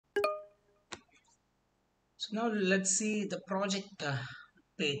So now let's see the project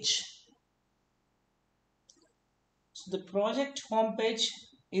page. So the project homepage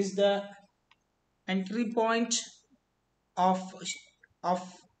is the entry point of of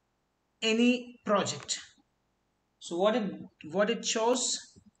any project. So what it shows,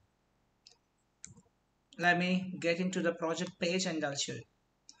 let me get into the project page and I'll show you.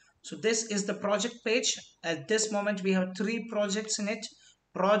 So this is the project page. At this moment we have three projects in it.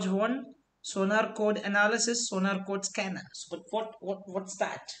 Proj 1, Sonar Code Analysis, Sonar Code Scanner. So, but what's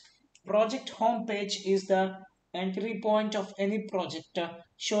that? Project home page is the entry point of any project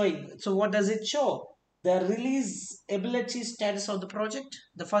showing. So what does it show? The releasability status of the project.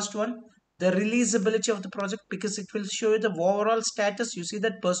 The first one, the releasability of the project, because it will show you the overall status. You see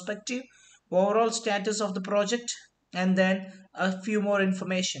that perspective, overall status of the project, and then a few more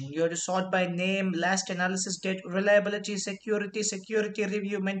information. You have to sort by name, last analysis date, reliability, security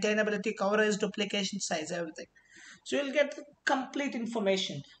review, maintainability, coverage, duplication size, everything. So you'll get the complete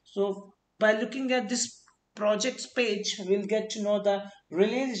information. So by looking at this projects page, we'll get to know the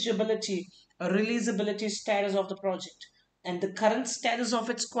releasability status of the project and the current status of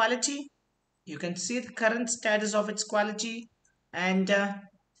its quality. You can see the current status of its quality and the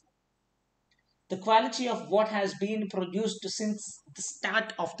quality of what has been produced since the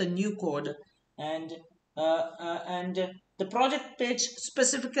start of the new code. And the project page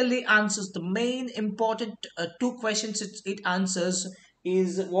specifically answers the main important two questions it answers.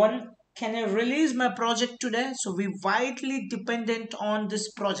 Is one, can I release my project today? So we vitally dependent on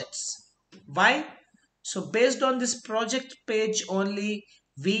these projects. Why? So based on this project page only,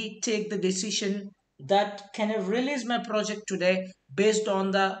 we take the decision that can I release my project today based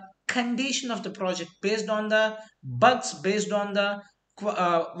on the condition of the project, based on the bugs, based on the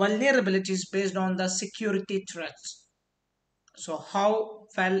vulnerabilities, based on the security threats. So how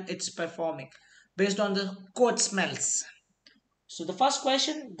well it's performing based on the code smells. So the first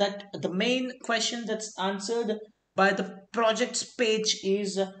question, that the main question that's answered by the projects page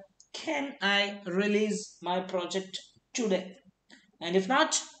is, can I release my project today? And if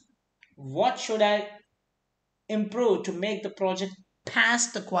not, what should I improve to make the project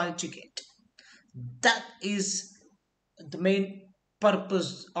pass the quality gate? That is the main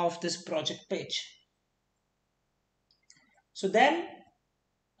purpose of this project page. So then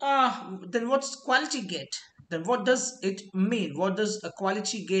what's quality gate? Then what does it mean? What does a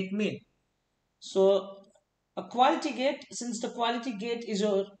quality gate mean? So a quality gate, since the quality gate is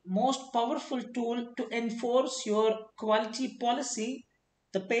your most powerful tool to enforce your quality policy,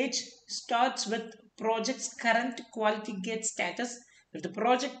 the page starts with project's current quality gate status. If the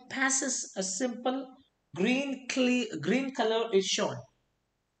project passes, a simple green color is shown.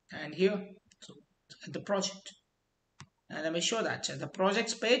 And here, so the project. And let me show that. The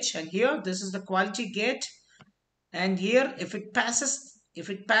projects page, and here, this is the quality gate. And here, if it passes,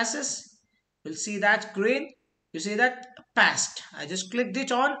 we'll see that green. You see that passed. I just clicked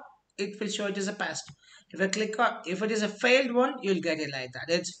it on, it will show it as a passed. If I click on, if it is a failed one, you'll get it like that.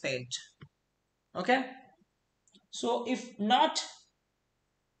 It's failed. Okay. So if not,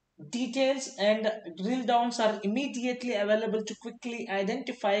 details and drill downs are immediately available to quickly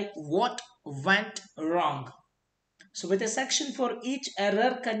identify what went wrong. So with a section for each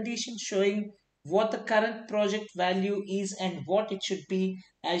error condition showing what the current project value is and what it should be,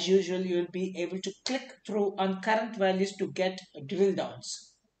 as usual, you will be able to click through on current values to get drill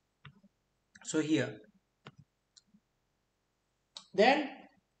downs. So here. Then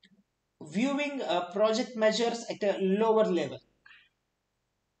viewing project measures at a lower level.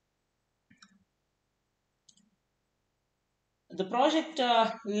 The project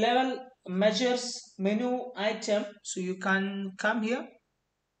level measures menu item. So you can come here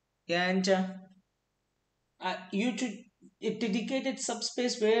and you to a dedicated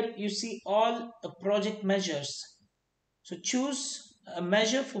subspace where you see all the project measures. So choose a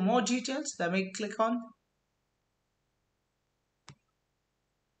measure for more details. Let me click on.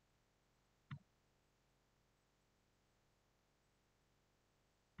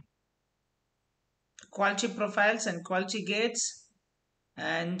 Quality profiles and quality gates,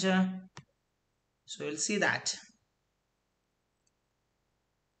 and so you'll see that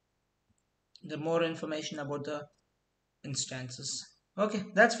the more information about the instances. Okay,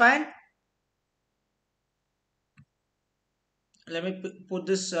 that's fine. Let me put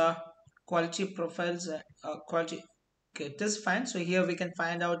this quality profiles quality. Okay, this is fine. So here we can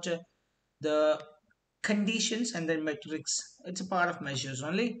find out the conditions and then metrics. It's a part of measures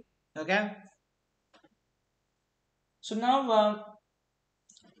only. Okay, so now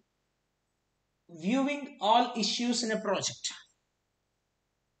viewing all issues in a project.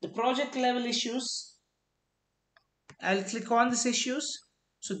 The project level issues I'll click on these issues.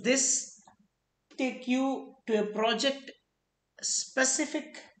 So this take you to a project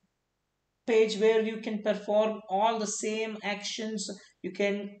specific page where you can perform all the same actions you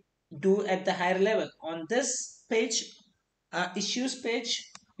can do at the higher level. On this page, issues page,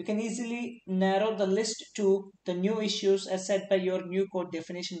 you can easily narrow the list to the new issues as set by your new code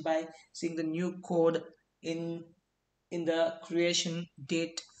definition by seeing the new code in the creation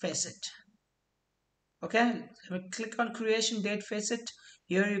date facet. Okay, click on creation date facet.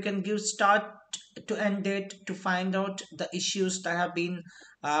 Here you can give start to end date to find out the issues that have been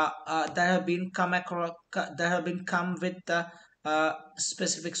come across, that have been come with the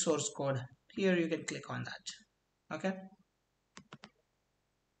specific source code. Here you can click on that. Okay,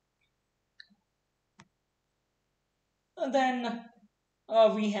 and then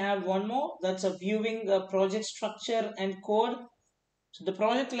we have one more, that's a viewing project structure and code. So the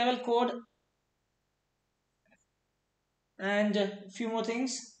project level code and a few more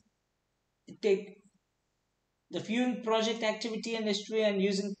things. Take the viewing project activity and history and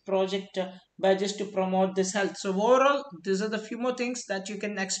using project badges to promote this health. So overall, these are the few more things that you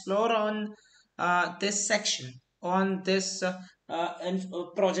can explore on this section, on this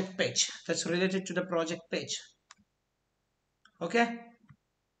project page that's related to the project page. Okay,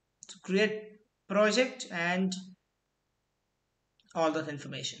 so create project and all that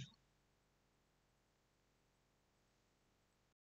information.